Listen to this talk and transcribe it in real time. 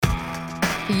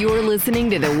You're listening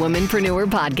to the Womanpreneur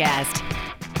Podcast.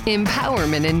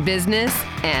 Empowerment in business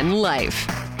and life.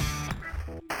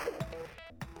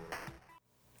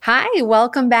 Hi,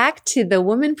 welcome back to the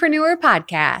Womanpreneur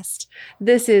Podcast.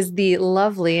 This is the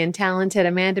lovely and talented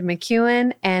Amanda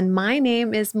McEwen, and my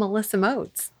name is Melissa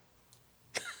Moats.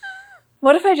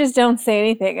 What if I just don't say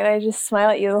anything and I just smile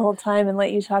at you the whole time and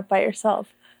let you talk by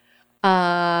yourself?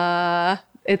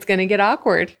 It's going to get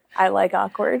awkward. I like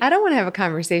awkward. I don't want to have a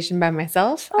conversation by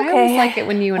myself. Okay. I always like it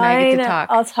when you and I get to talk.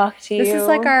 I'll talk to you. This is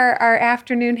like our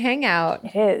afternoon hangout.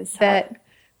 It is. That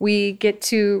we get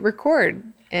to record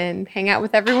and hang out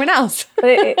with everyone else.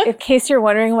 But in case you're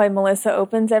wondering why Melissa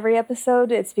opens every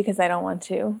episode, it's because I don't want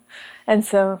to. And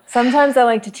so sometimes I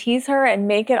like to tease her and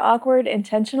make it awkward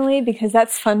intentionally because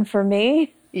that's fun for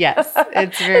me. Yes,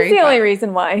 it's very That's the fun. only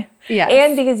reason why. Yes.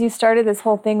 And because you started this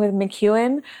whole thing with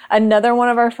McEwen. Another one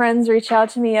of our friends reached out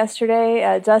to me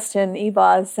yesterday. Dustin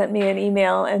Eboz sent me an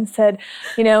email and said,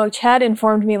 you know, Chad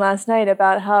informed me last night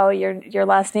about how your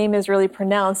last name is really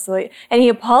pronounced. And he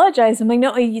apologized. I'm like,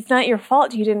 no, it's not your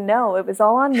fault. You didn't know. It was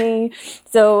all on me.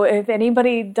 So if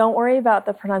anybody, don't worry about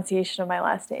the pronunciation of my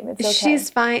last name. It's okay.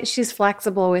 She's fine. She's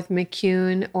flexible with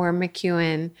McCune or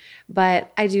McEwen,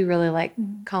 but I do really like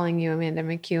calling you Amanda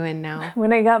McEwen now.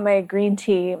 When I got my green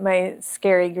tea, my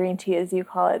scary green tea, as you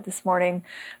call it, this morning,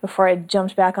 before I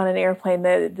jumped back on an airplane,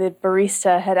 the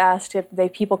barista had asked if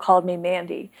people called me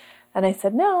Mandy. And I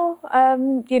said, no,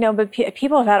 but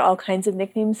people have had all kinds of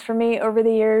nicknames for me over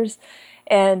the years.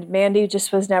 And Mandy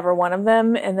just was never one of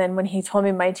them. And then when he told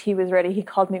me my tea was ready, he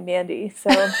called me Mandy. So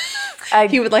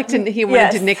He wanted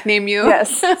to nickname you.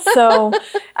 Yes. So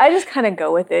I just kind of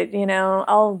go with it. You know,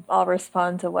 I'll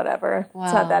respond to whatever. Wow.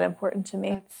 It's not that important to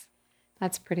me.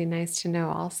 That's pretty nice to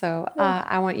know also.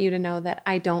 I want you to know that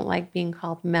I don't like being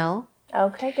called Mel.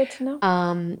 Okay, good to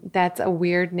know. That's a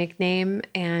weird nickname.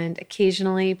 And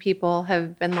occasionally people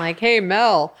have been like, hey,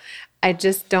 Mel. I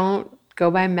just don't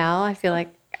go by Mel. I feel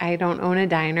like I don't own a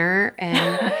diner,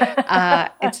 and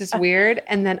it's just weird.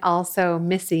 And then also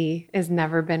Missy has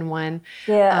never been one.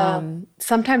 Yeah.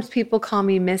 Sometimes people call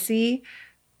me Missy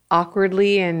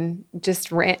awkwardly and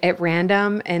just at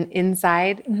random, and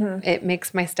inside it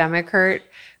makes my stomach hurt.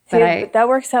 But that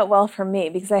works out well for me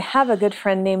because I have a good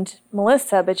friend named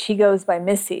Melissa, but she goes by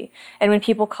Missy. And when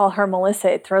people call her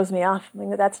Melissa, it throws me off. I'm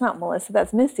like, that's not Melissa,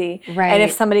 that's Missy. Right. And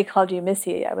if somebody called you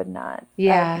Missy, I would not.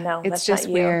 Yeah, No, it's that's just not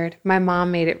you. weird. My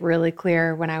mom made it really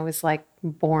clear when I was like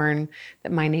born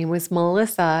that my name was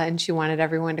Melissa, and she wanted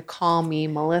everyone to call me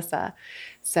Melissa.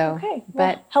 So, Okay.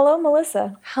 but Well, hello,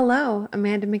 Melissa. hello,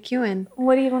 Amanda McEwen.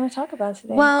 What do you want to talk about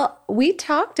today? Well, we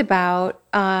talked about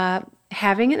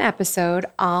having an episode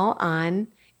all on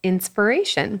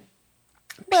inspiration.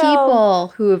 People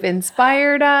who have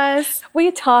inspired us.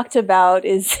 we talked about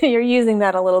is you're using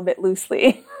that a little bit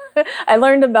loosely. I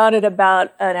learned about it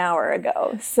about an hour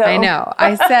ago. So I know.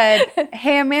 I said,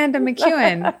 hey, Amanda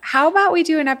McEwen, how about we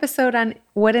do an episode on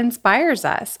what inspires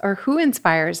us or who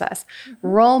inspires us?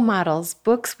 Role models,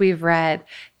 books we've read,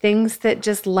 things that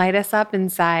just light us up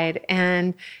inside,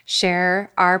 and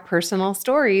share our personal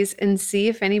stories and see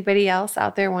if anybody else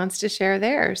out there wants to share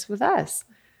theirs with us.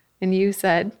 And you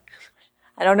said,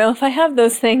 I don't know if I have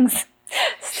those things.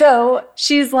 So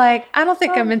she's like, I don't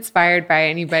think I'm inspired by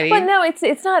anybody. But no,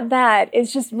 it's not that.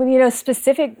 It's just when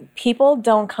specific people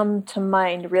don't come to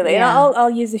mind really. Yeah. And I'll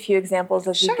use a few examples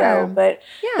as we Sure. go, but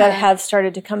Yeah. that have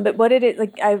started to come. But what did it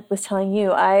like? I was telling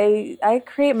you, I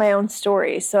create my own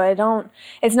story, so I don't.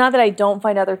 It's not that I don't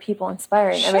find other people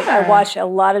inspiring. I mean, I Sure. watch a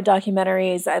lot of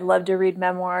documentaries. I love to read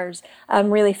memoirs.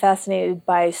 I'm really fascinated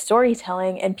by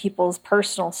storytelling and people's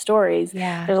personal stories.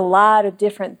 Yeah. There's a lot of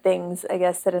different things, I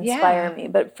guess, that inspire Yeah. me.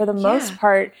 But for the most Yeah.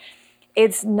 part,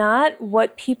 it's not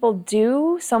what people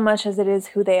do so much as it is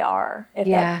who they are.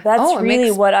 Yeah. That's Oh, it really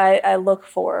makes- what I look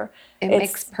for. It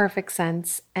makes perfect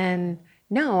sense. And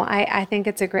no, I think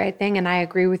it's a great thing. And I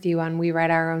agree with you on we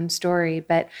write our own story.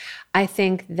 But I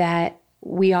think that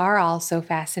we are also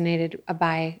fascinated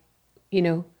by,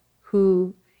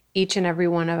 who each and every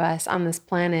one of us on this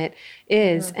planet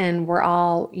is. And we're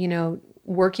all,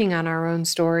 working on our own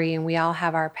story, and we all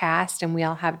have our past, and we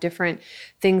all have different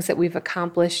things that we've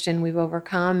accomplished and we've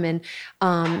overcome. And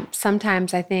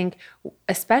sometimes I think,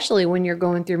 especially when you're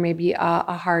going through maybe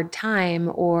a hard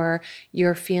time or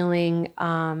you're feeling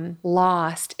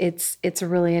lost, it's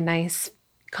really a nice,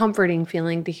 comforting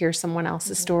feeling to hear someone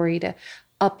else's story to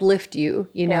uplift you,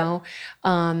 know.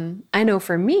 I know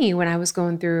for me, when I was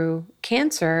going through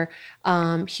cancer,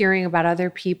 hearing about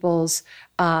other people's,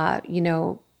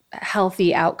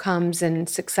 healthy outcomes and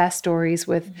success stories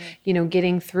with,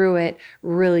 getting through it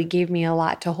really gave me a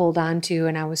lot to hold on to.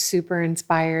 And I was super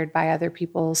inspired by other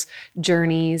people's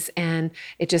journeys. And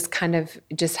it just kind of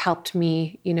just helped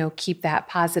me, keep that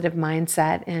positive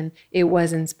mindset. And it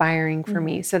was inspiring for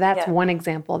me. So that's one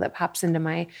example that pops into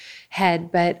my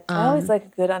head. But I always like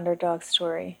a good underdog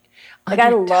story. Like I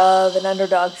love an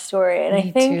underdog story. And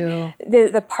I think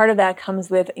the part of that comes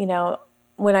with,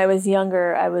 when I was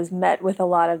younger, I was met with a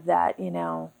lot of that,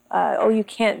 oh, you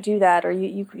can't do that, or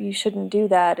you shouldn't do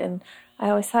that. And I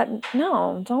always thought,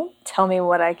 no, don't tell me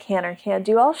what I can or can't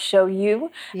do. I'll show you.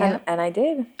 Yeah. And I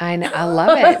did. I know, I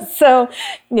love it. So,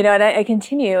 and I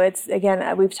continue. It's,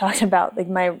 again, we've talked about like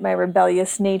my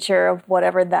rebellious nature of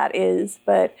whatever that is.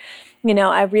 But,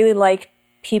 I really like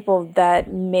people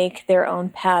that make their own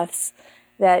paths,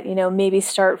 that, maybe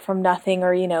start from nothing,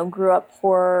 or, grew up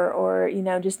poor, or,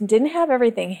 just didn't have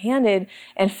everything handed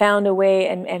and found a way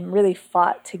and really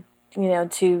fought to,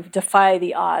 to defy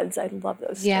the odds. I love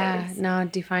those stories. Yeah, no,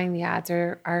 defying the odds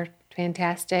are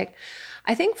fantastic.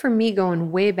 I think for me,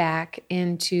 going way back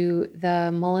into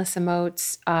the Melissa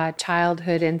Moats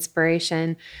childhood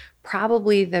inspiration,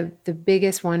 probably the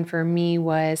biggest one for me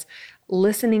was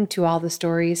listening to all the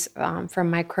stories from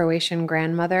my Croatian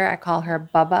grandmother. I call her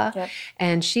Bubba,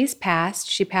 and she's passed.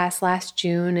 She passed last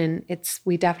June, and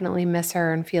we definitely miss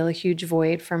her and feel a huge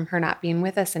void from her not being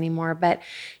with us anymore. But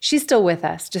she's still with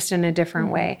us, just in a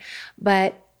different way.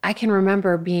 But I can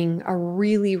remember being a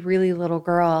really, really little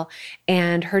girl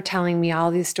and her telling me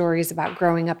all these stories about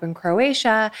growing up in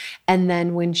Croatia. And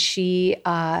then when she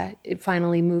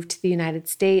finally moved to the United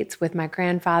States with my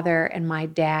grandfather and my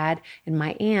dad and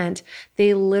my aunt,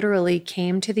 they literally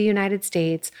came to the United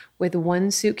States with one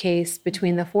suitcase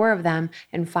between the four of them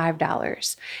and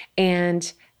 $5.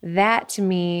 And that to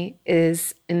me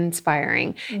is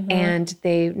inspiring. And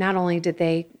they not only did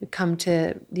they come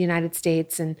to the United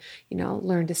States and,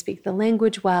 learn to speak the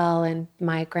language well, and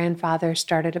my grandfather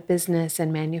started a business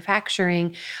in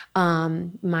manufacturing.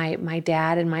 My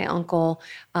dad and my uncle,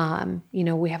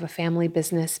 we have a family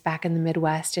business back in the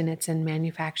Midwest, and it's in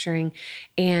manufacturing.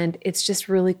 And it's just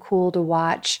really cool to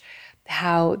watch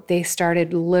how they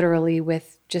started literally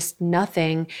with just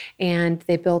nothing, and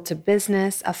they built a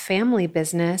business, a family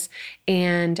business.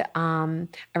 And I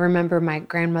remember my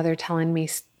grandmother telling me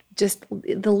just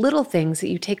the little things that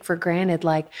you take for granted.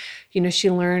 Like, she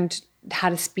learned how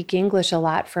to speak English a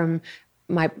lot from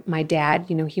my dad.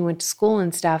 He went to school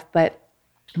and stuff, but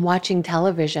watching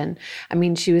television,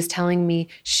 she was telling me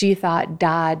she thought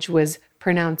Dodge was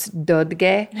pronounced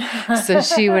Dodge. So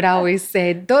she would always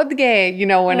say Dodge,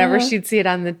 whenever she'd see it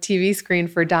on the TV screen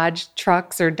for Dodge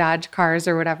trucks or Dodge cars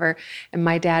or whatever. And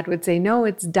my dad would say, no,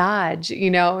 it's Dodge,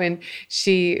 and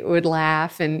she would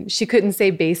laugh, and she couldn't say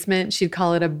basement. She'd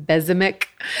call it a bezimic.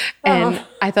 And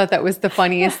I thought that was the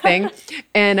funniest thing.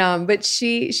 And, but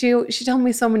she told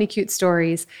me so many cute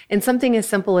stories, and something as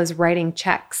simple as writing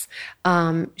checks.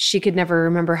 She could never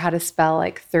remember how to spell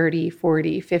like 30,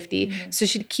 40, 50. So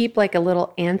she'd keep like a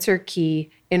little answer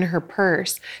key in her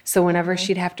purse. So whenever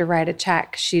she'd have to write a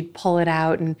check, she'd pull it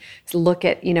out and look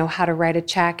at, how to write a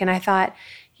check. And I thought,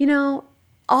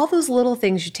 all those little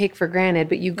things you take for granted,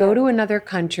 but you go to another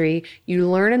country, you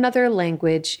learn another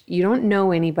language, you don't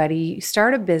know anybody, you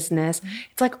start a business.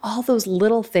 It's like all those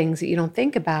little things that you don't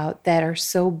think about that are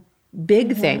so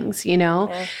big things,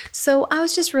 Yeah. So I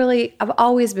was just I've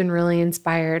always been really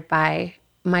inspired by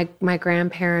my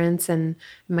grandparents and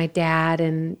my dad,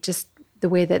 and just the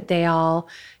way that they all,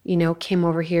 came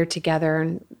over here together,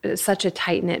 and such a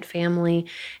tight-knit family.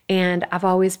 And I've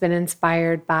always been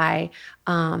inspired by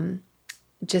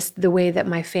just the way that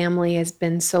my family has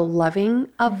been so loving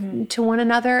to one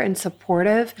another and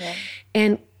supportive. Yeah.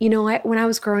 And, when I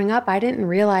was growing up, I didn't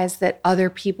realize that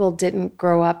other people didn't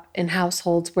grow up in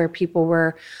households where people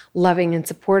were loving and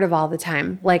supportive all the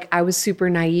time. Like, I was super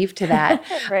naive to that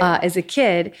as a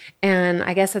kid. And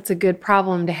I guess that's a good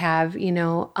problem to have,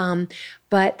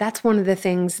 but that's one of the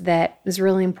things that is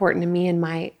really important to me in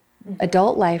my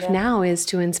adult life now, is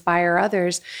to inspire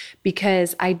others,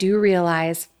 because I do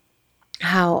realize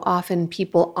how often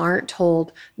people aren't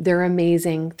told they're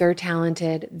amazing, they're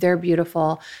talented, they're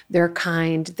beautiful, they're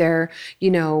kind, they're,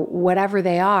 whatever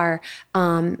they are.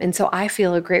 And so I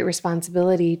feel a great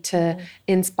responsibility to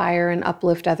inspire and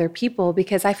uplift other people,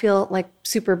 because I feel like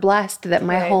super blessed that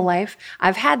my whole life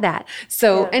I've had that.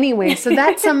 So anyway, so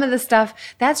that's some of the stuff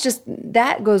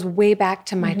that goes way back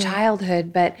to my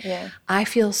childhood. But I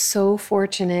feel so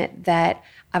fortunate that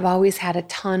I've always had a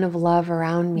ton of love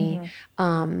around me.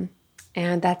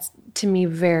 And that's, to me,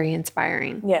 very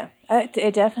inspiring. Yeah,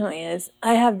 it definitely is.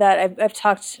 I have that. I've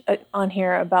talked on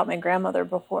here about my grandmother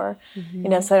before,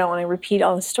 so I don't want to repeat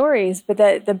all the stories, but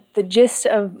the gist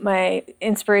of my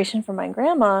inspiration from my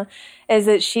grandma is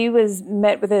that she was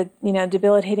met with a,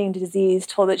 debilitating disease,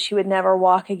 told that she would never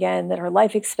walk again, that her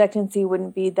life expectancy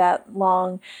wouldn't be that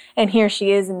long. And here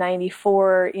she is in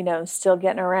 94, still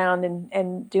getting around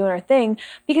and doing her thing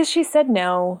because she said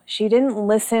no. She didn't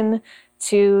listen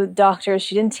to doctors.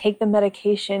 She didn't take the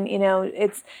medication.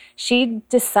 She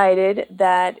decided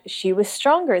that she was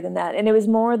stronger than that. And it was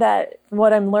more that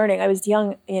what I'm learning, I was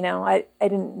young, I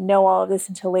didn't know all of this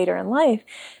until later in life,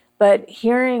 but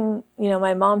hearing,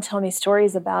 my mom tell me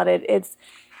stories about it,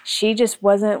 she just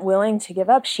wasn't willing to give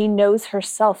up. She knows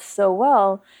herself so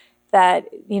well that,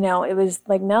 it was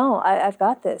like, no, I've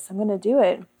got this. I'm going to do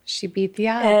it. She beat the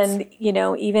odds. And,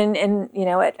 even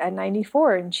at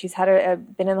 94, and she's been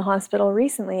in the hospital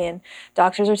recently, and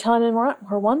doctors are telling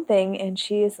her one thing, and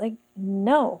she is like,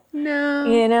 no.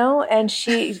 And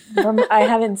she, I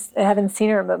haven't seen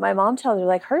her, but my mom tells her,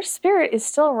 like, her spirit is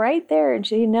still right there, and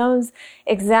she knows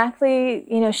exactly,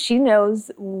 she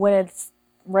knows when it's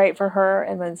right for her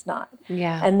and when it's not.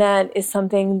 Yeah. And that is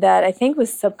something that I think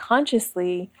was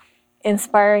subconsciously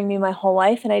inspiring me my whole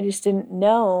life, and I just didn't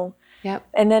know. Yep.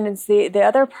 And then it's the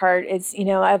other part is,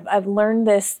 I've learned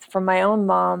this from my own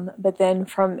mom, but then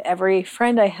from every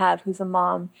friend I have who's a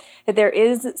mom, that there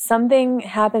is something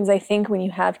happens, I think, when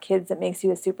you have kids that makes you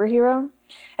a superhero.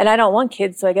 And I don't want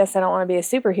kids, so I guess I don't want to be a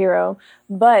superhero.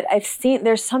 But I've seen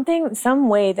there's some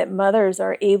way that mothers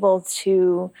are able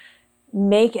to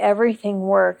make everything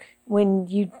work when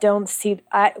you don't see,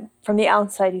 from the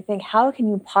outside, you think, how can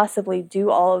you possibly do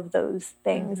all of those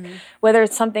things? Mm-hmm. Whether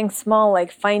it's something small like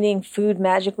finding food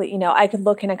magically, I could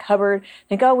look in a cupboard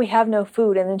and go, oh, we have no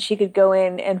food. And then she could go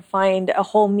in and find a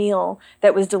whole meal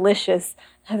that was delicious.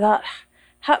 I thought,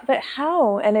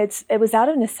 how? And it was out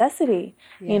of necessity.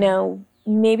 Yeah.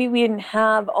 Maybe we didn't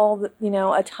have all the,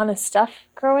 a ton of stuff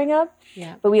growing up,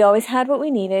 yeah, but we always had what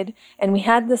we needed, and we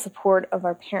had the support of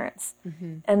our parents.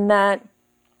 Mm-hmm. And that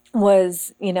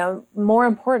was, more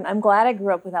important. I'm glad I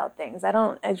grew up without things.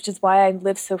 It's just why I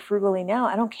live so frugally now.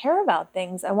 I don't care about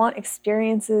things. I want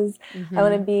experiences. Mm-hmm. I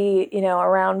want to be,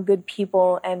 around good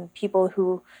people and people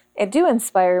who do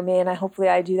inspire me. And hopefully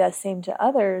I do that same to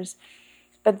others.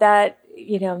 But that,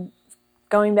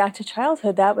 going back to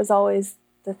childhood, that was always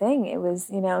the thing. It was,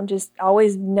 just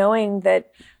always knowing that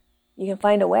you can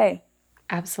find a way.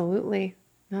 Absolutely.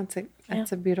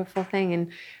 That's a beautiful thing.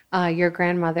 And your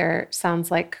grandmother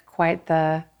sounds like quite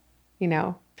the,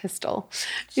 pistol,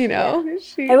 Yeah.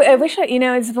 I wish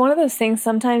it's one of those things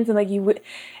sometimes, and like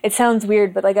it sounds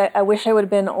weird, but like I wish I would have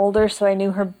been older so I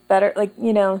knew her better. Like,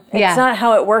 it's not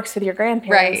how it works with your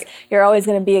grandparents. Right. You're always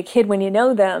going to be a kid when you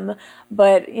know them,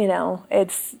 but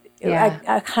it's, yeah.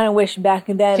 I kind of wish back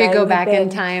then you go back in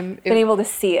time, been able to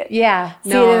see it. Yeah, see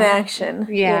it in action.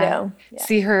 Yeah,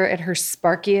 see her at her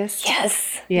sparkiest.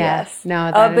 Yes, yeah. Yes.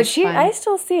 No, that but is fun. I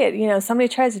still see it. Somebody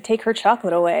tries to take her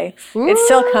chocolate away. Ooh. It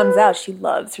still comes out. She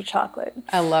loves her chocolate.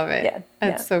 I love it. Yeah,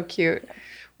 that's so cute. Yeah.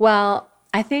 Well,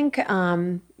 I think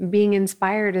being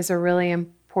inspired is a really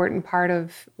important part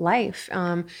of life.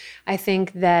 I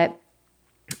think that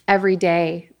every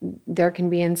day there can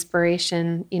be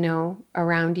inspiration,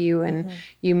 around you, and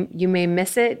mm-hmm. you may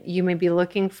miss it. You may be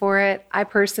looking for it. I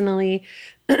personally,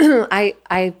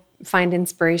 I find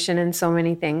inspiration in so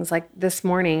many things. Like this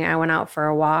morning, I went out for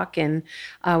a walk and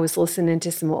I was listening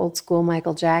to some old school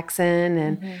Michael Jackson,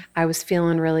 and mm-hmm. I was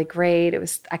feeling really great.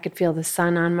 I could feel the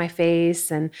sun on my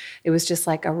face, and it was just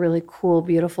like a really cool,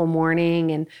 beautiful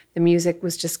morning, and the music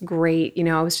was just great.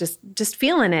 I was just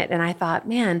feeling it. And I thought,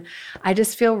 man, I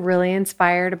just feel really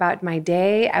inspired about my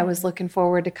day. I was looking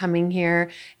forward to coming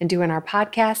here and doing our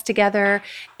podcast together.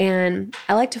 And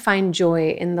I like to find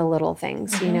joy in the little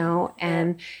things, mm-hmm.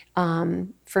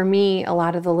 And for me, a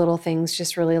lot of the little things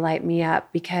just really light me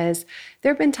up, because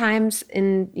there have been times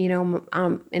in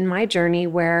my journey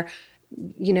where,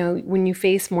 when you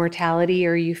face mortality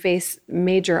or you face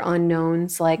major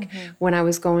unknowns, like mm-hmm. when I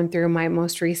was going through my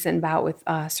most recent bout with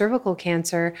cervical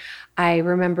cancer, I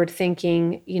remembered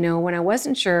thinking, when I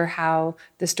wasn't sure how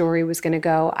the story was going to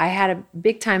go, I had a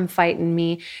big time fight in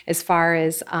me as far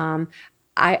as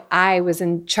I was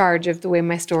in charge of the way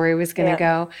my story was going to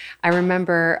go. I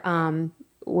remember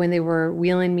when they were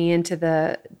wheeling me into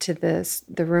the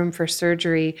room for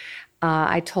surgery,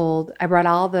 I brought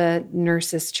all the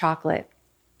nurses chocolate,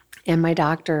 and my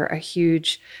doctor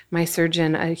my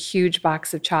surgeon a huge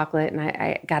box of chocolate, and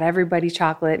I got everybody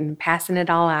chocolate and passing it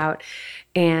all out.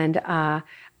 And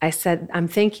I said, I'm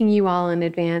thanking you all in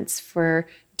advance for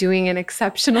doing an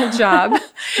exceptional job.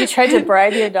 You tried to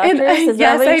bribe your doctors?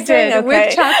 Yes, I did, okay.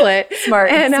 with chocolate. Smart.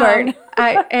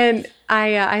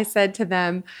 I said to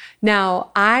them, now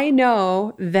I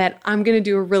know that I'm going to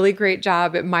do a really great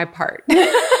job at my part.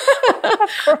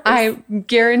 I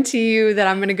guarantee you that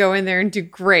I'm going to go in there and do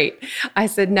great. I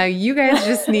said, now you guys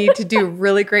just need to do a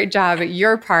really great job at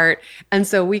your part. And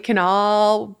so we can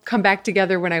all come back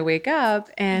together when I wake up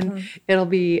and it'll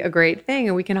be a great thing.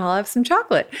 And we can all have some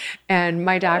chocolate. And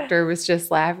my doctor was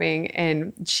just laughing.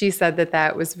 And she said that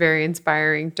that was very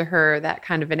inspiring to her, that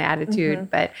kind of an attitude.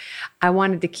 But I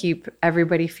wanted to keep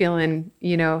everybody feeling,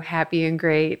 happy and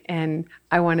great. And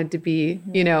I wanted to be,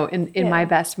 in my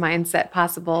best mindset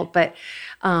possible. But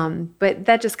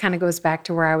that just kind of goes back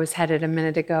to where I was headed a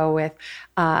minute ago with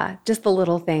just the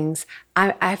little things.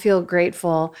 I feel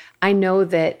grateful. I know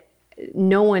that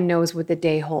no one knows what the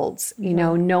day holds.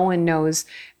 No one knows,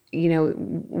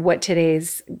 what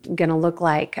today's going to look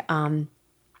like.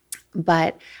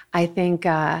 But I think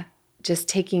just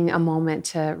taking a moment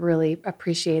to really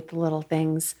appreciate the little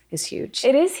things is huge.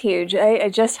 It is huge. I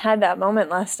just had that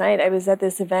moment last night. I was at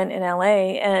this event in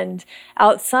LA, and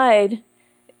outside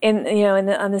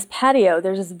on this patio,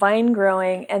 there's this vine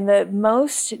growing, and the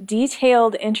most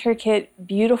detailed, intricate,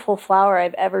 beautiful flower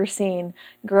I've ever seen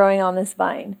growing on this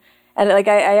vine. And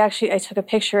I took a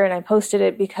picture and I posted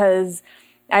it because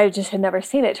I just had never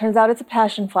seen it. Turns out it's a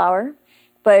passion flower.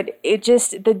 But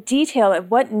the detail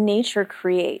of what nature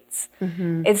creates,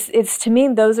 it's to me,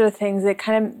 those are things that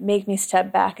kind of make me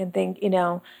step back and think,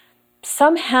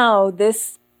 somehow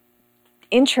this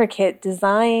intricate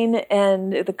design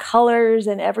and the colors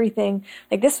and everything,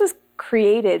 like this was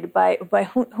created by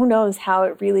who knows how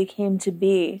it really came to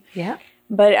be. Yeah.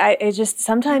 But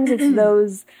sometimes it's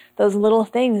those little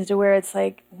things to where it's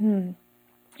like,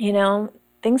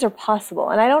 things are possible.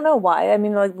 And I don't know why. I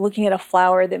mean, like looking at a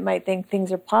flower that might think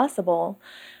things are possible,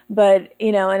 but,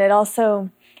 and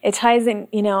it ties in,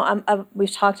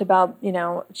 we've talked about,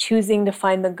 choosing to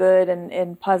find the good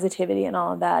and positivity and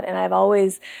all of that. And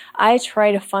I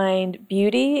try to find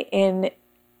beauty in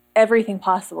everything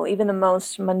possible, even the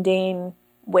most mundane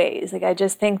ways. Like, I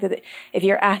just think that if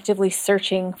you're actively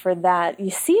searching for that,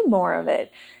 you see more of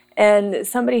it. And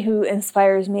somebody who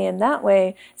inspires me in that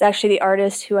way is actually the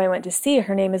artist who I went to see.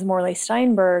 Her name is Morley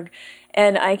Steinberg,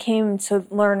 and I came to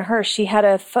learn her. She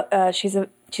had she's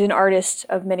an artist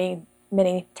of many,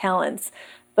 many talents,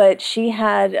 but she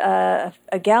had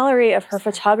a gallery of her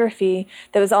photography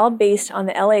that was all based on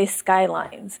the LA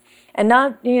skylines, and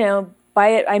not by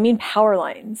it I mean power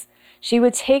lines. She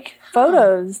would take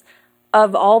photos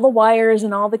of all the wires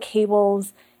and all the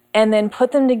cables, and then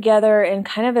put them together in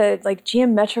kind of a like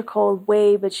geometrical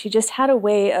way, but she just had a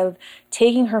way of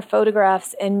taking her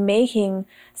photographs and making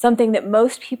something that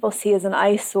most people see as an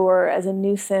eyesore, as a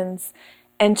nuisance,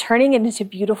 and turning it into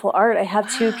beautiful art. I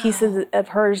have 2 pieces of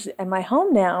hers in my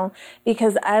home now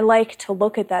because I like to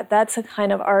look at that. That's a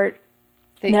kind of art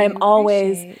that I'm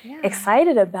always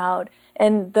excited about.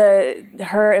 And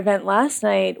her event last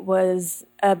night was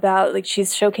about, like,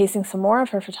 she's showcasing some more of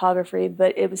her photography,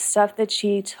 but it was stuff that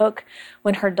she took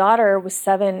when her daughter was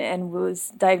 7 and was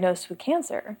diagnosed with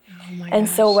cancer. Oh my and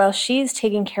gosh. So while she's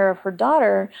taking care of her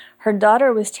daughter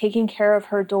was taking care of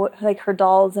her her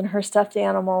dolls and her stuffed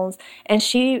animals, and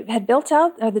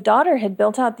the daughter had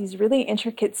built out these really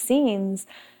intricate scenes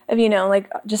of, like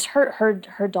just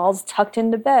her dolls tucked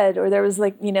into bed, or there was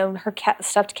her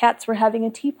stuffed cats were having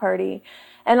a tea party,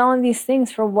 and all of these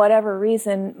things for whatever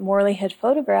reason Morley had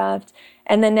photographed.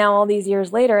 And then now all these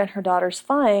years later, and her daughter's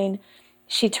fine,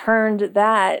 she turned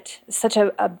that such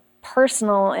a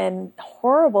personal and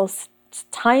horrible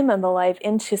time in the life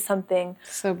into something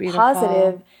so beautiful,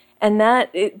 positive. And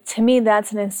to me,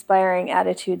 that's an inspiring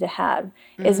attitude to have,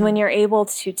 is when you're able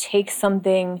to take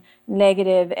something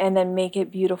negative and then make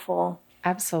it beautiful.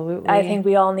 Absolutely. I think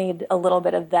we all need a little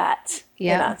bit of that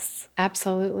in us.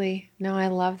 Absolutely. No, I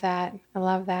love that.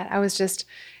 I was just,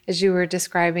 as you were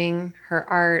describing her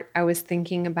art, I was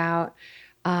thinking about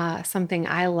something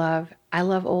I love. I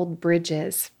love old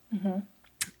bridges. Mm-hmm.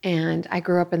 And I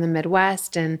grew up in the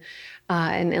Midwest, and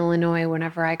in Illinois.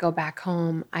 Whenever I go back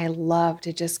home, I love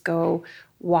to just go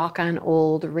walk on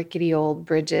rickety old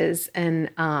bridges, and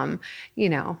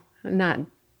not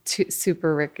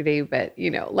super rickety, but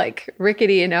like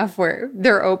rickety enough where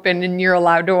they're open and you're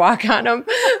allowed to walk on them.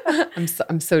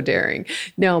 I'm so daring.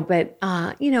 No, but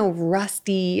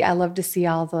rusty. I love to see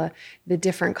all the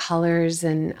different colors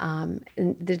and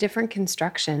the different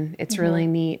construction. It's really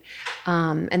neat.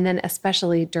 And then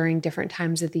especially during different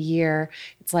times of the year,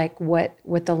 it's like what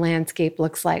the landscape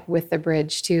looks like with the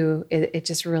bridge too. It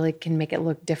just really can make it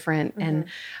look different. And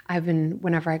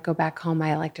whenever I go back home,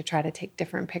 I like to try to take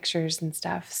different pictures and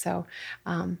stuff. So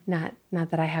not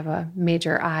that I have a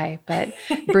major eye, but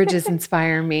bridges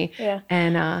inspire me. Yeah.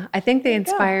 And I think they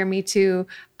inspire me too,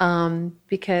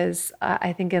 because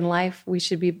I think in life we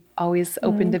should be always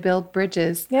open to build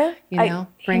bridges. Yeah.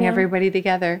 Bring everybody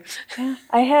together. Yeah.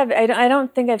 I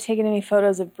don't think I've taken any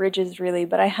photos of bridges really,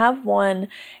 but I have one.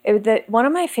 One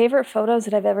of my favorite photos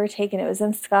that I've ever taken, it was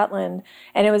in Scotland,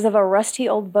 and it was of a rusty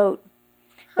old boat.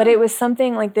 But it was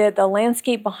something like the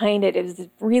landscape behind it. It was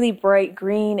really bright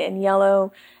green and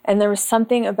yellow. And there was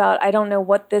something about, I don't know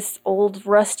what this old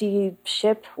rusty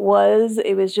ship was.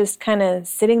 It was just kind of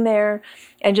sitting there,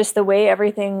 and just the way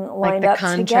everything lined up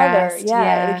together.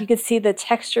 Yeah. Like you could see the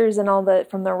textures and all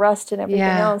from the rust and everything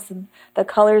else, and the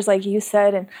colors like you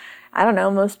said. And I don't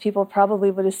know, most people probably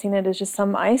would have seen it as just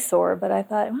some eyesore, but I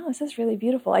thought, wow, this is really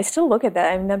beautiful. I still look at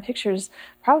that. I mean, that picture's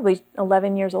probably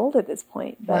 11 years old at this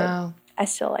point. But wow. I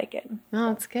still like it. Oh,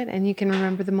 that's good. And you can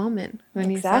remember the moment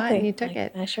when you saw it and you took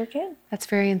it. I sure can. That's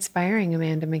very inspiring,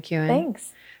 Amanda McEwen.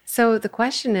 Thanks. So the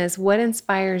question is, what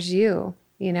inspires you?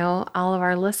 All of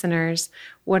our listeners,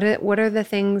 what are the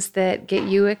things that get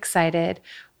you excited?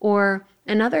 Or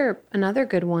another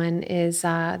good one is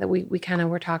that we kind of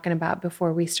were talking about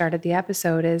before we started the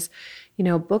episode is,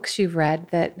 books you've read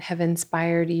that have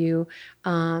inspired you,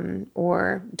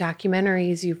 or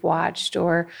documentaries you've watched,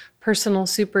 or personal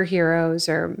superheroes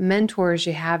or mentors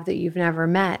you have that you've never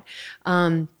met.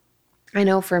 I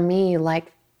know for me,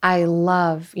 like, I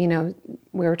love,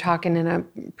 we were talking in a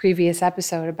previous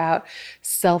episode about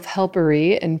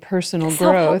self-helpery and personal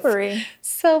growth.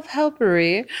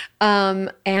 Self-helpery.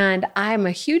 And I'm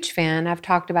a huge fan. I've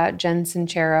talked about Jen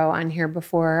Sincero on here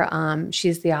before.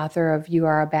 She's the author of You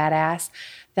Are a Badass.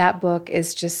 That book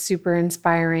is just super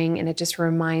inspiring, and it just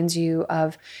reminds you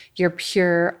of your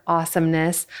pure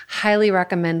awesomeness. Highly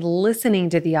recommend listening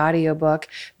to the audiobook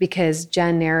because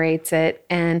Jen narrates it,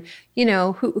 and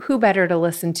who better to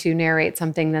listen to narrate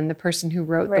something than the person who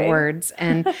wrote the words.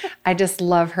 And I just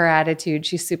love her attitude.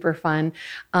 She's super fun.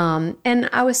 And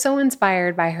I was so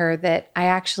inspired by her that I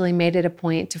actually made it a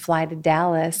point to fly to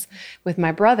Dallas with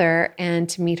my brother and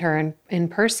to meet her in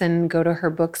person, go to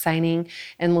her book signing,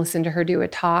 and listen to her do a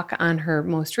talk on her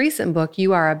most recent book,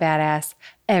 You Are a Badass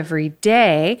Every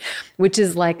Day, which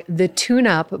is like the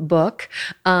tune-up book.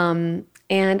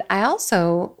 And I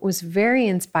also was very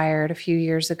inspired a few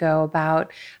years ago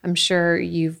about, I'm sure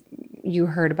you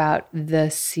heard about The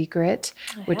Secret,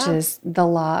 which is the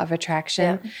law of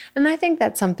attraction. Yeah. And I think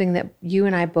that's something that you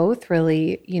and I both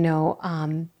really,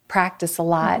 practice a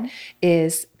lot,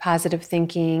 is positive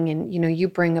thinking. And, you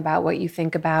bring about what you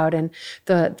think about and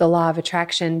the law of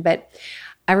attraction. But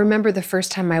I remember the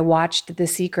first time I watched The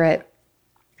Secret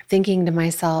thinking to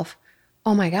myself,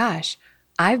 oh my gosh,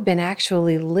 I've been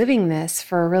actually living this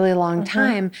for a really long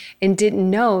time and didn't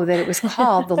know that it was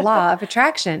called the law of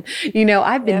attraction.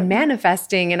 I've been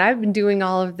manifesting and I've been doing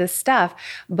all of this stuff,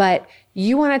 but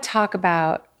you want to talk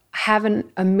about having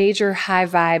a major high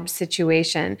vibe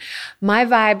situation. My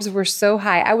vibes were so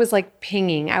high. I was like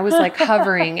pinging. I was like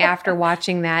hovering after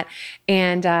watching that.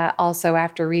 And also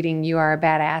after reading You Are a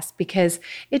Badass, because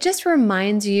it just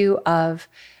reminds you of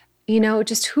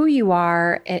just who you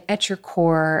are at your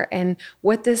core and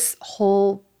what this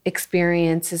whole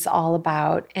experience is all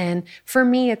about. And for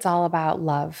me, it's all about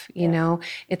love.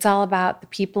 It's all about the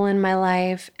people in my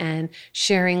life and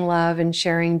sharing love and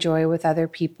sharing joy with other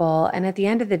people. And at the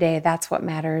end of the day, that's what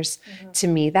matters to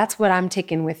me. That's what I'm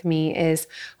taking with me, is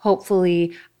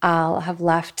hopefully I'll have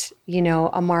left,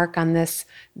 a mark on this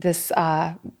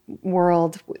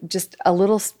world, just a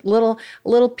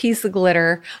little piece of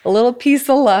glitter, a little piece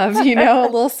of love, a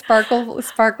little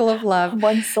sparkle of love.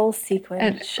 One soul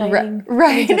sequin shining.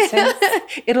 Right.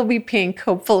 It'll be pink,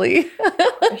 hopefully.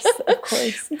 Of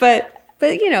course. But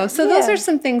those are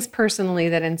some things personally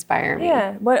that inspire me.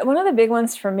 Yeah. One of the big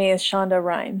ones for me is Shonda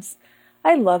Rhimes.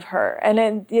 I love her.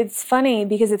 And it's funny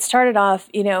because it started off,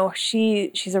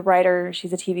 she's a writer,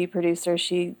 she's a TV producer,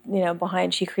 she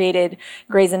created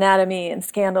Grey's Anatomy and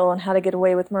Scandal and How to Get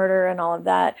Away with Murder and all of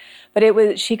that.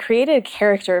 But she created a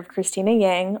character of Christina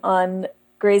Yang on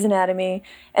Grey's Anatomy.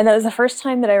 And that was the first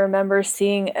time that I remember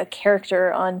seeing a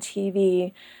character on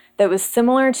TV that was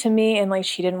similar to me, and like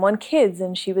she didn't want kids,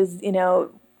 and she was,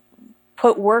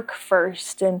 put work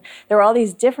first. And there were all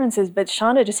these differences, but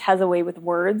Shonda just has a way with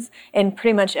words, and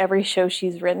pretty much every show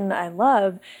she's written, I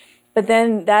love. But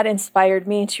then that inspired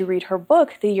me to read her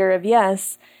book, The Year of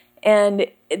Yes, and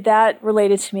that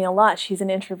related to me a lot. She's an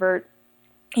introvert,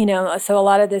 you know, so a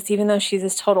lot of this, even though she's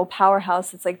this total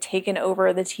powerhouse, it's like taken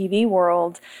over the TV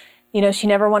world. You know, she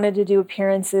never wanted to do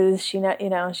appearances. She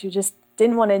just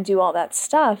didn't want to do all that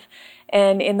stuff.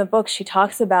 And in the book, she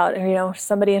talks about, you know,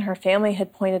 somebody in her family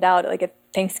had pointed out, like at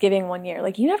Thanksgiving one year,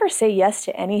 like, you never say yes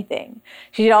to anything.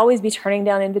 She'd always be turning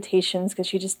down invitations because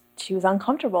she was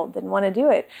uncomfortable, didn't want to do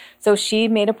it. So she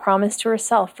made a promise to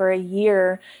herself for a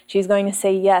year, she's going to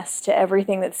say yes to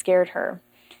everything that scared her.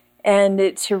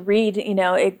 And to read, you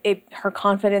know, her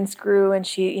confidence grew, and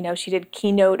she did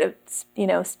keynote,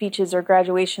 speeches or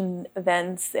graduation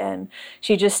events, and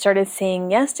she just started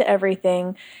saying yes to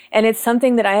everything. And it's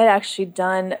something that I had actually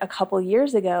done a couple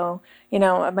years ago. You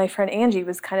know, my friend Angie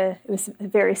was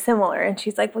very similar, and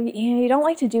she's like, well, you don't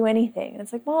like to do anything. And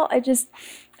it's like, well,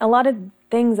 a lot of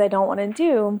things I don't want to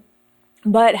do.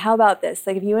 But how about this?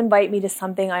 Like, if you invite me to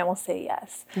something, I will say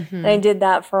yes. Mm-hmm. And I did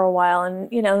that for a while. And,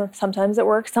 you know, sometimes it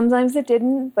worked, sometimes it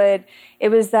didn't. But it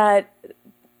was that,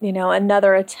 you know,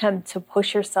 another attempt to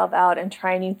push yourself out and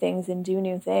try new things and do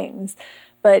new things.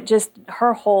 But just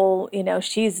her whole, you know,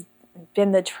 she's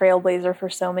been the trailblazer for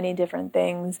so many different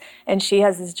things. And she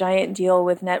has this giant deal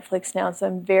with Netflix now. So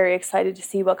I'm very excited to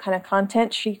see what kind of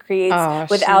content she creates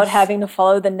without having to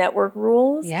follow the network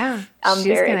rules. Yeah. I'm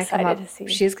very excited to see.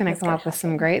 She's going to come up with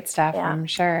some great stuff, yeah. I'm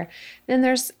sure. And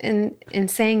there's, in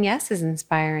saying yes is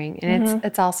inspiring, and mm-hmm.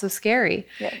 it's also scary,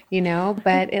 yeah. you know,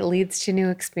 but it leads to new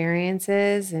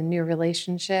experiences and new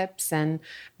relationships and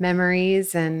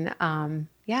memories. And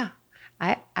yeah.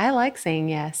 I like saying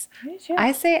yes. Me too.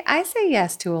 I say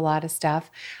yes to a lot of stuff.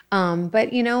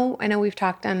 But, you know, I know we've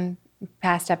talked on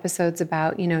past episodes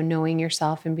about, you know, knowing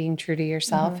yourself and being true to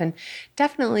yourself, mm-hmm. and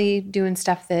definitely doing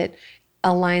stuff that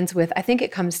aligns with, I think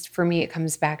it comes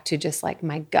back to just like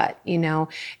my gut, you know,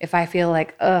 if I feel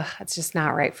like, it's just not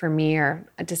right for me, or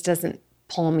it just doesn't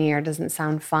pull me or doesn't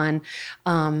sound fun,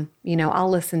 you know, I'll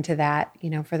listen to that,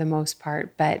 you know, for the most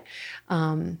part. But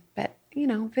you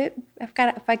know,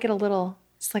 if I get a little,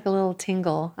 just like a little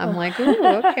tingle, I'm like, ooh,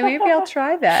 okay, maybe I'll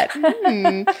try that.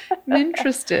 I'm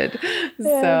interested.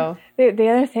 Yeah. So the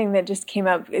other thing that just came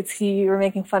up, you were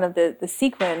making fun of the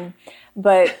sequin,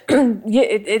 but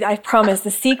I promise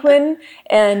the sequin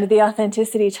and the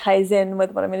authenticity ties in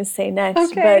with what I'm going to say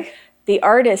next. Okay. But the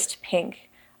artist Pink,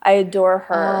 I adore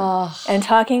her. Oh. And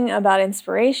talking about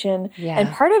inspiration, yeah. and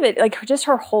part of it, like just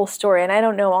her whole story, and I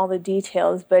don't know all the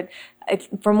details, but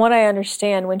from what I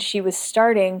understand, when she was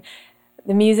starting,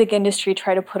 the music industry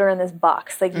tried to put her in this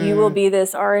box. Like, you will be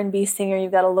this R&B singer,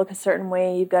 you've got to look a certain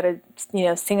way, you've got to, you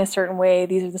know, sing a certain way,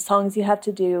 these are the songs you have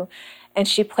to do. And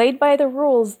she played by the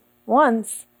rules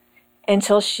once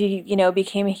until she, you know,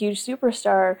 became a huge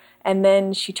superstar, and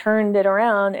then she turned it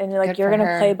around and like, you're going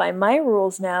to play by my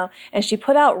rules now. And she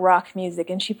put out rock music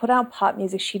and she put out pop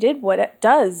music. She did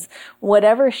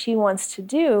whatever she wants to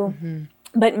do. Mm-hmm.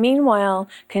 But meanwhile,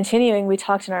 continuing, we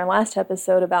talked in our last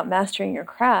episode about mastering your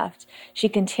craft. She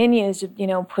continues to, you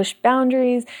know, push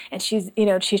boundaries, and she's, you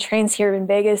know, she trains here in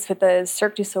Vegas with the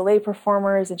Cirque du Soleil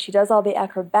performers, and she does all the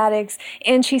acrobatics,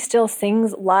 and she still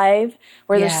sings live,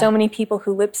 where there's so many people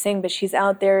who lip sing, but she's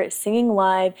out there singing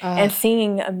live and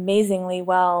singing amazingly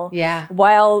well. Yeah.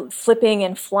 While flipping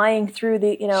and flying through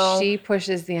the, you know. She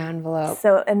pushes the envelope.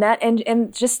 So,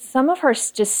 and just some of her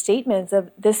just statements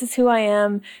of, this is who I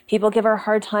am. People give her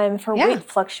hard time if her weight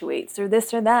fluctuates or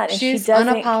this or that, and she's she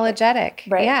doesn't unapologetic.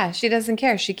 Right. Yeah, she doesn't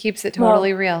care. She keeps it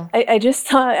totally real. I just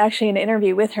saw actually an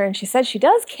interview with her, and she said she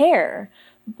does care,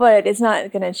 but it's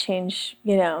not going to change.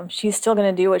 You know, she's still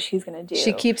going to do what she's going to do.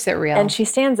 She keeps it real, and she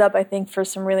stands up, I think, for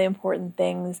some really important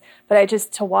things. But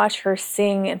to watch her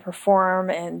sing and perform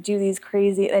and do these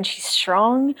crazy, and she's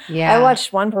strong. Yeah, I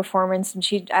watched one performance, and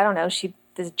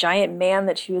this giant man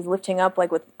that she was lifting up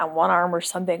like with one arm or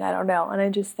something, I don't know. And I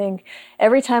just think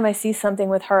every time I see something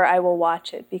with her, I will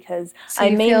watch it, because I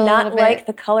may not like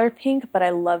the color pink, but I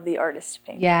love the artist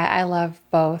Pink. Yeah, I love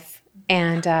both.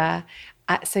 And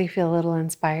so you feel a little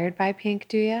inspired by Pink,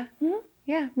 do you? Mm-hmm.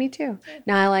 Yeah, me too.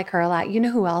 No, I like her a lot. You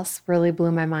know who else really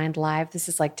blew my mind live? This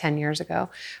is like 10 years ago,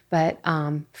 but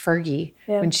Fergie,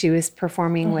 when she was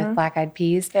performing with Black Eyed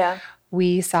Peas. Yeah.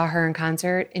 We saw her in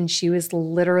concert, and she was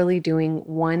literally doing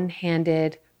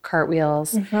one-handed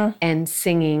cartwheels and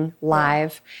singing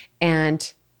live.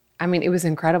 And I mean, it was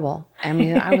incredible. I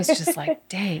mean, I was just like,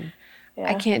 dang,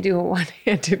 I can't do a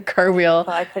one-handed cartwheel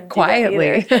Well, I couldn't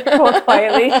quietly. do that either. Well,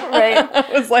 quietly, right?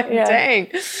 I was like,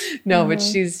 dang. No, but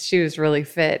she was really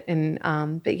fit. And,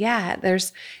 but yeah,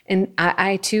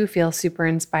 I too feel super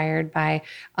inspired by,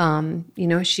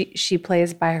 she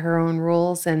plays by her own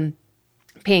rules, and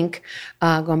Pink,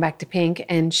 going back to Pink.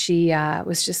 And she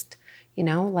was just,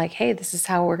 like, hey, this is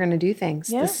how we're going to do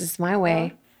things. Yeah. This is my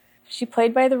way. She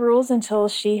played by the rules until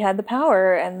she had the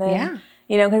power. And then,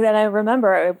 because then I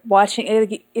remember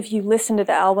watching, if you listen to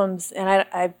the albums, and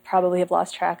I probably have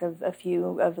lost track of a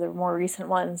few of the more recent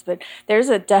ones, but there's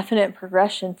a definite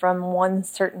progression from one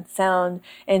certain sound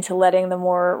into letting the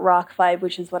more rock vibe,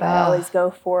 which is what I always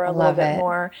go for a little bit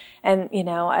more. And,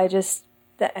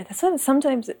 that's what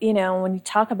sometimes, when you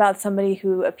talk about somebody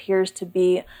who appears to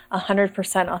be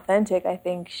 100% authentic, I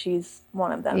think she's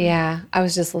one of them. Yeah. I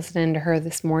was just listening to her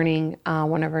this morning,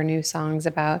 one of her new songs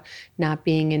about not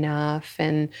being enough.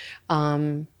 And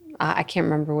I can't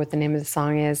remember what the name of the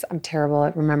song is. I'm terrible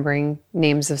at remembering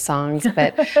names of songs,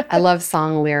 but I love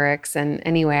song lyrics. And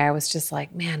anyway, I was just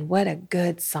like, man, what a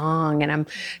good song. And I'm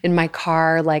in my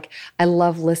car, like, I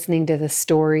love listening to the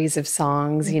stories of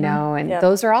songs, and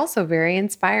those are also very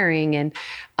inspiring. And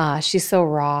she's so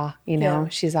raw,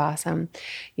 she's awesome.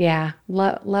 Yeah.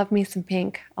 Love me some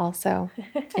Pink also.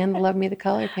 And love me the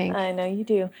color pink. I know you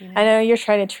do. I know you're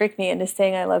trying to trick me into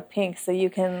saying I love Pink so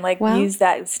you can use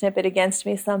that snippet against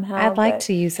me somehow. I'd like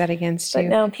to use that against you. But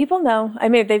no, people know. I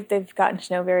mean, they've gotten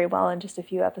to know very well in just a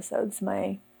few episodes.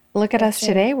 Look at us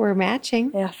today. We're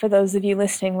matching. Yeah, for those of you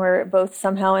listening, we're both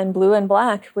somehow in blue and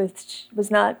black, which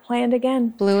was not planned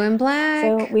again. Blue and black.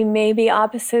 So we may be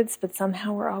opposites, but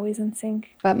somehow we're always in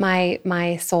sync. But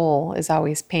my soul is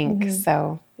always pink,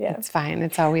 so it's fine.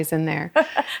 It's always in there.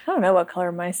 I don't know what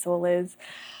color my soul is.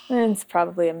 It's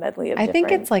probably a medley of I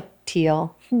think it's like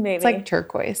teal. Maybe. It's like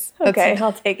turquoise. Okay,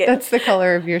 I'll take it. That's the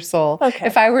color of your soul. Okay,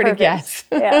 if I were to guess.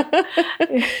 Yeah.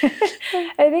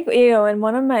 I think, and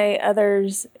one of my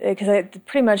others, because I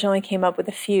pretty much only came up with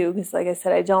a few, because like I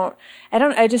said,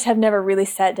 I just have never really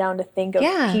sat down to think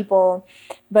of people.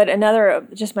 But another,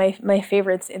 just my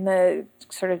favorites in the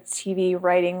sort of TV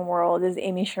writing world is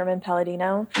Amy Sherman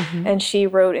Palladino. Mm-hmm. And she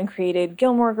wrote and created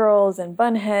Gilmore Girls and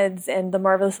Bunheads and The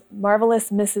Marvelous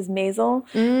Mrs. Maisel,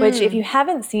 which if you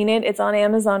haven't seen it, it's on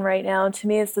Amazon right now. To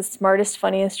me, it's the smartest,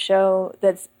 funniest show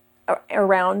that's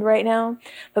around right now.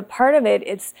 But part of it,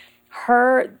 it's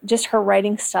her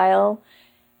writing style.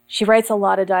 She writes a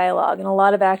lot of dialogue, and a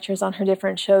lot of actors on her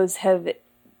different shows have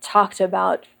talked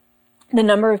about the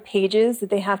number of pages that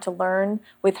they have to learn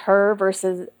with her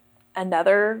versus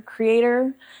another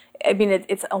creator. I mean,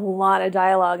 it's a lot of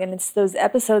dialogue, and it's those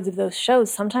episodes of those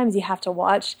shows. Sometimes you have to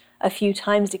watch a few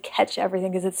times to catch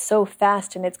everything because it's so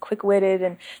fast and it's quick-witted,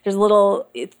 and there's little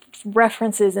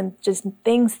references and just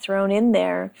things thrown in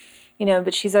there,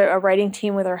 but she's a writing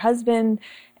team with her husband,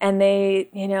 and they,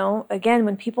 again,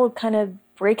 when people kind of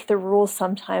break the rules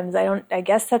sometimes, I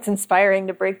guess that's inspiring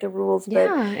to break the rules,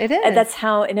 but it is. That's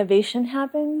how innovation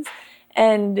happens.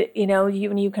 And,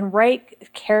 when you can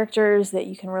write characters that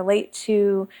you can relate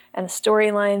to and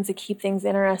storylines that keep things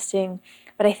interesting.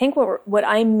 But I think what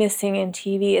I'm missing in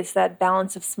TV is that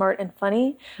balance of smart and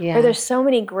funny, where there's so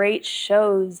many great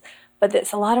shows, but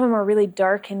a lot of them are really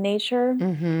dark in nature.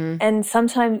 Mm-hmm. And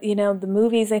sometimes, the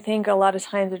movies, I think, a lot of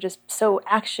times are just so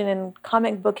action and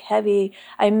comic book heavy.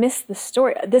 I miss the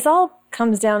story. This all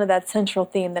comes down to that central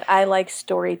theme that I like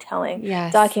storytelling.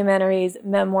 Yes. Documentaries,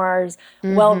 memoirs,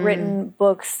 well-written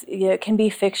books. It can be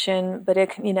fiction, but it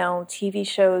can, TV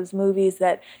shows, movies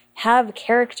that have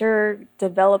character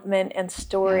development and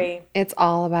story. Yeah. It's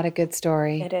all about a good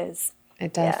story. It is.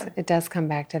 It does. Yeah. It does come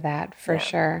back to that for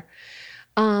sure.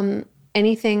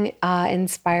 Anything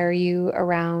inspire you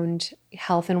around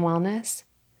health and wellness?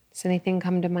 Does anything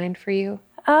come to mind for you?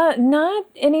 Not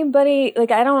anybody.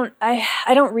 Like I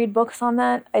don't read books on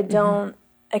that. I don't.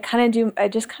 Mm-hmm. I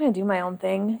just kind of do my own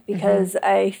thing because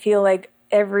I feel like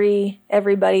every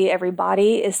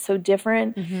body is so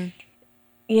different. Mm-hmm.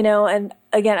 And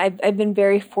again, I've been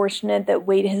very fortunate that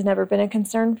weight has never been a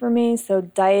concern for me. So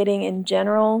dieting in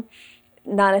general,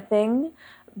 not a thing.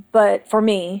 But for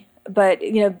me,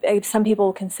 some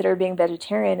people consider being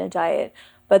vegetarian a diet,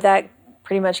 but that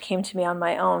pretty much came to me on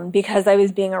my own because I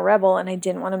was being a rebel and I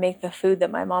didn't want to make the food that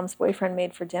my mom's boyfriend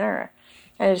made for dinner.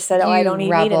 And I just said, I don't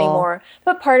eat meat anymore.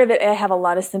 But part of it, I have a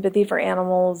lot of sympathy for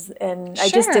animals, and I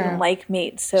just didn't like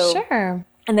meat. So,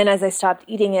 and then as I stopped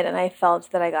eating it and I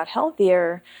felt that I got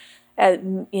healthier,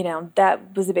 that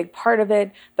was a big part of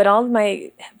it. But all of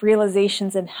my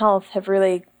realizations in health have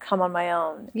really come on my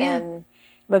own. Yeah. And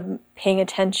paying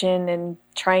attention and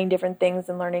trying different things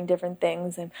and learning different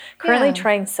things. And currently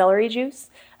trying celery juice.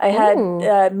 I had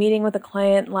a meeting with a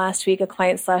client last week, a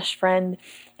client/friend,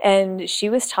 and she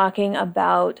was talking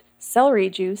about celery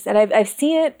juice. And I've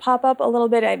seen it pop up a little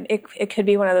bit. It could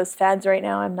be one of those fads right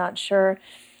now. I'm not sure.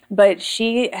 But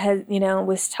she has,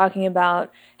 was talking about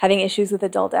having issues with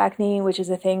adult acne, which is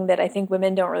a thing that I think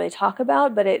women don't really talk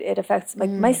about, but it affects, like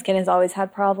my skin has always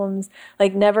had problems,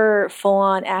 like never full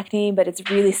on acne, but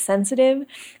it's really sensitive.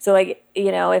 So like,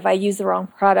 if I use the wrong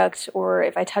product or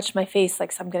if I touch my face,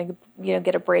 like so I'm going to,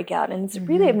 get a breakout. And it's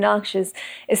really obnoxious,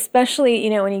 especially,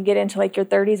 when you get into like your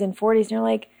 30s and 40s and you're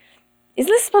like,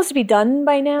 isn't this supposed to be done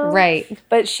by now? Right.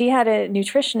 But she had a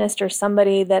nutritionist or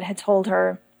somebody that had told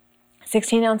her,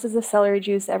 16 ounces of celery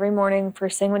juice every morning,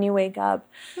 first thing when you wake up,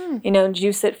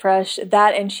 juice it fresh,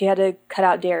 that, and she had to cut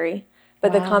out dairy.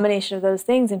 But the combination of those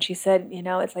things, and she said,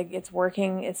 it's like, it's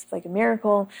working, it's like a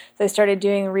miracle. So I started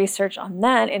doing research on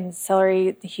that, and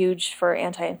celery, huge for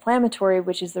anti-inflammatory,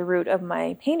 which is the root of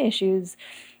my pain issues.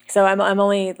 So I'm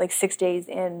only like 6 days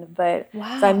in, but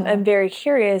so I'm very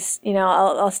curious,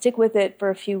 I'll stick with it for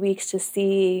a few weeks to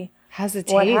see how's it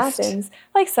what taste? Happens.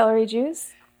 Like celery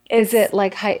juice. Is it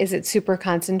like high? Is it super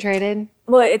concentrated?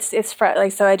 Well, it's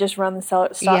like, so I just run the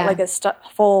stock like a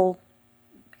full.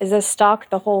 Is a stock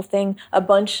the whole thing? A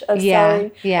bunch of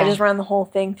celery. Yeah. I just run the whole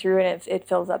thing through, and it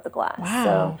fills up the glass. Wow.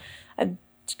 So I'm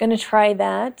gonna try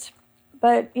that.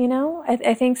 But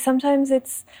I think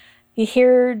sometimes you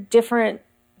hear different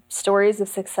stories of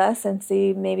success and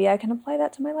see maybe I can apply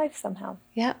that to my life somehow.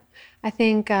 Yeah, I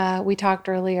think we talked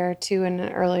earlier too in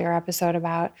an earlier episode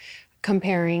about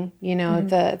comparing,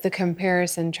 the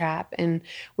comparison trap. And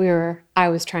I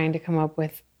was trying to come up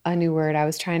with a new word. I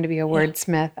was trying to be a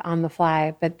wordsmith on the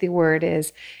fly, but the word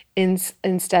is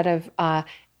instead of a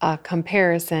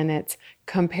comparison, it's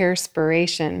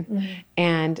comparspiration.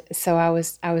 And so I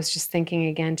was just thinking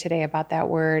again today about that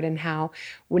word and how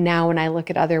now when I look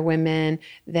at other women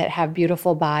that have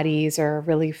beautiful bodies or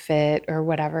really fit or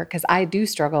whatever, because I do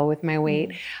struggle with my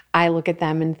weight, I look at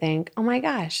them and think, oh my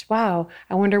gosh, wow,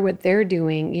 I wonder what they're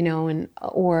doing,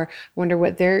 or wonder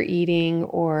what they're eating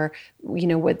or,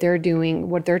 what they're doing,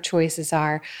 what their choices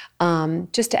are,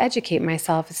 just to educate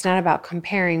myself. It's not about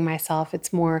comparing myself.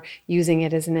 It's more using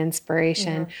it as an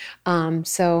inspiration.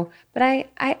 But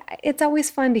I it's always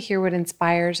fun to hear what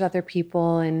inspires other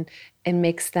people and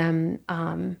makes them,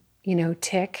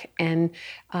 tick and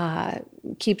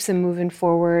keeps them moving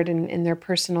forward in their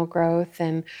personal growth.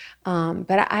 And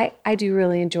but I do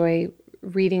really enjoy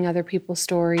reading other people's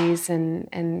stories and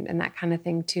that kind of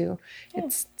thing too. Yeah.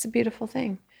 It's a beautiful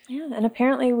thing. Yeah, and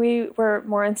apparently we were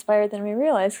more inspired than we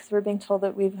realized because we're being told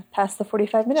that we've passed the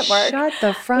 45-minute mark. Shut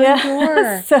the front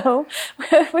door. So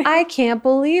I can't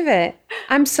believe it.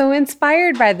 I'm so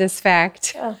inspired by this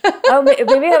fact. Oh,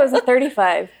 maybe that was a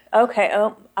 35. Okay.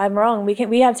 Oh, I'm wrong.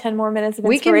 We have 10 more minutes of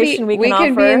inspiration we can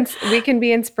offer. We can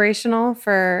be inspirational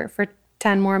for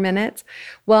 10 more minutes.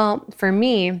 Well, for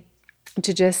me,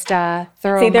 to just there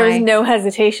was no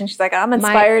hesitation. She's like, I'm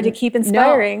inspired to keep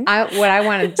inspiring. No, what I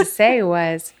wanted to say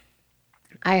was,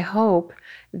 I hope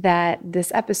that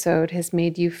this episode has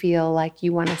made you feel like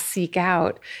you want to seek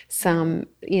out some,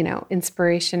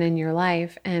 inspiration in your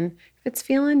life. And if it's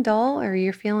feeling dull or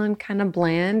you're feeling kind of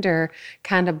bland or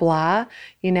kind of blah,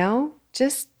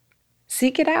 just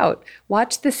seek it out.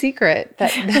 Watch The Secret.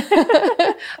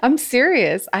 I'm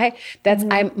serious.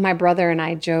 My brother and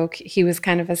I joke. He was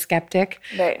kind of a skeptic.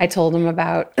 Right. I told him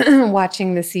about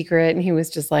watching The Secret, and he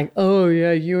was just like, "Oh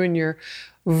yeah, you and your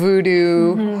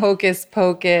voodoo, hocus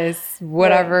pocus,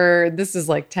 whatever." Right. This is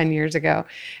like 10 years ago,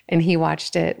 and he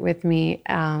watched it with me,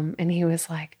 and he was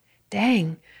like,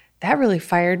 "Dang, that really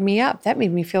fired me up. That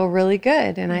made me feel really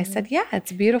good." And I said, "Yeah,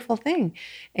 it's a beautiful thing."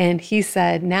 And he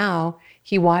said now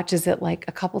he watches it like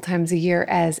a couple times a year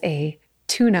as a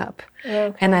tune-up.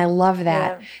 Okay. And I love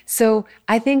that. Yeah. So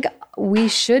I think we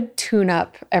should tune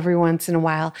up every once in a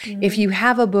while. If you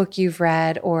have a book you've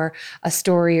read or a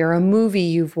story or a movie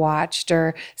you've watched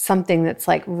or something that's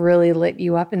like really lit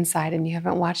you up inside and you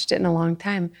haven't watched it in a long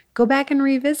time, go back and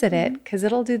revisit it because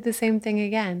it'll do the same thing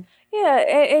again.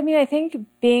 Yeah, I mean, I think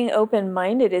being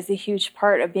open-minded is a huge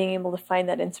part of being able to find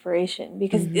that inspiration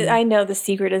because I know The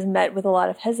Secret is met with a lot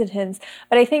of hesitance,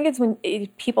 but I think it's when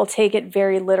people take it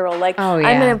very literal. Like,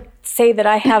 I'm going to say that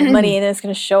I have money and it's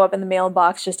going to show up in the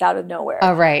mailbox just out of nowhere.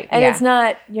 Oh, right. And it's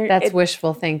not... That's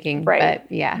wishful thinking, right.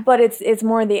 But yeah. But it's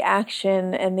more the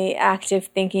action and the active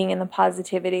thinking and the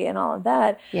positivity and all of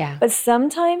that. Yeah. But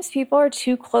sometimes people are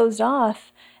too closed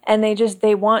off. and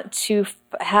they want to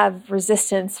have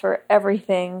resistance for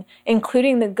everything,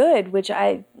 including the good, which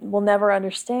I will never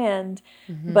understand.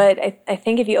 But I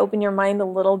think if you open your mind a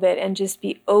little bit and just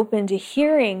be open to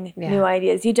hearing new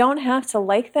ideas, you don't have to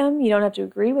like them, you don't have to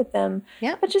agree with them,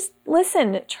 but just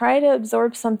listen, try to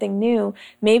absorb something new.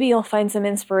 Maybe you'll find some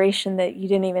inspiration that you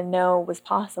didn't even know was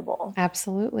possible.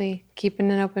 Absolutely.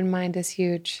 Keeping an open mind is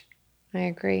huge. I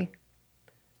agree.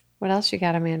 What else you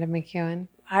got, Amanda McEwen?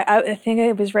 I think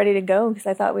I was ready to go because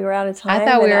I thought we were out of time. I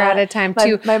thought we were out of time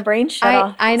too. My brain shut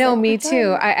off. I know, me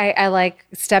too. I like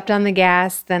stepped on the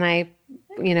gas, then I,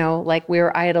 like we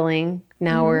were idling.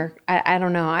 Now I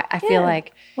don't know. I feel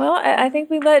like. Well, I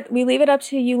think we leave it up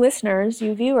to you listeners,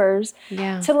 you viewers,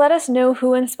 to let us know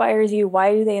who inspires you.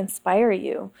 Why do they inspire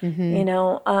you?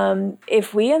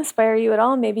 If we inspire you at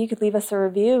all, maybe you could leave us a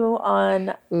review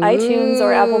on iTunes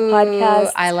or Apple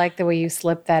Podcasts. I like the way you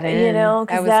slipped that in.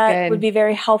 Because that would be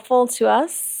very helpful to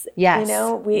us. Yes.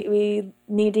 We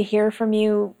need to hear from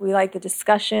you. We like the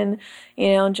discussion.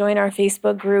 Join our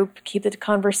Facebook group. Keep the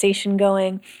conversation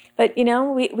going. But,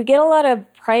 we get a lot of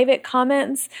private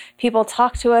comments. People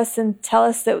talk to us and tell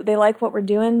us that they like what we're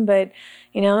doing. But,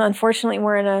 unfortunately,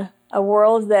 we're in a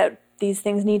world that these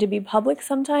things need to be public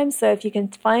sometimes. So if you can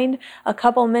find a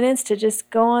couple minutes to just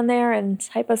go on there and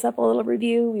type us up a little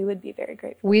review, we would be very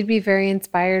grateful. We'd be very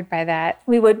inspired by that.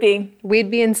 We would be.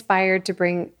 We'd be inspired to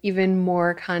bring even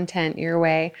more content your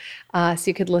way so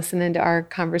you could listen into our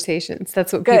conversations.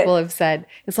 That's what people have said.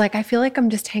 It's like, I feel like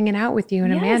I'm just hanging out with you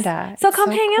and Amanda. So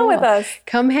come hang out with us.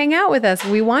 Come hang out with us.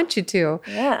 We want you to.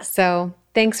 Yeah. So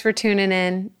thanks for tuning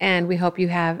in, and we hope you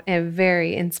have a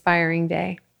very inspiring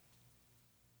day.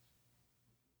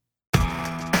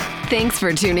 Thanks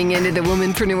for tuning into the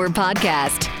Womanpreneur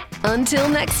Podcast. Until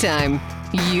next time,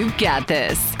 you've got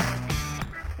this.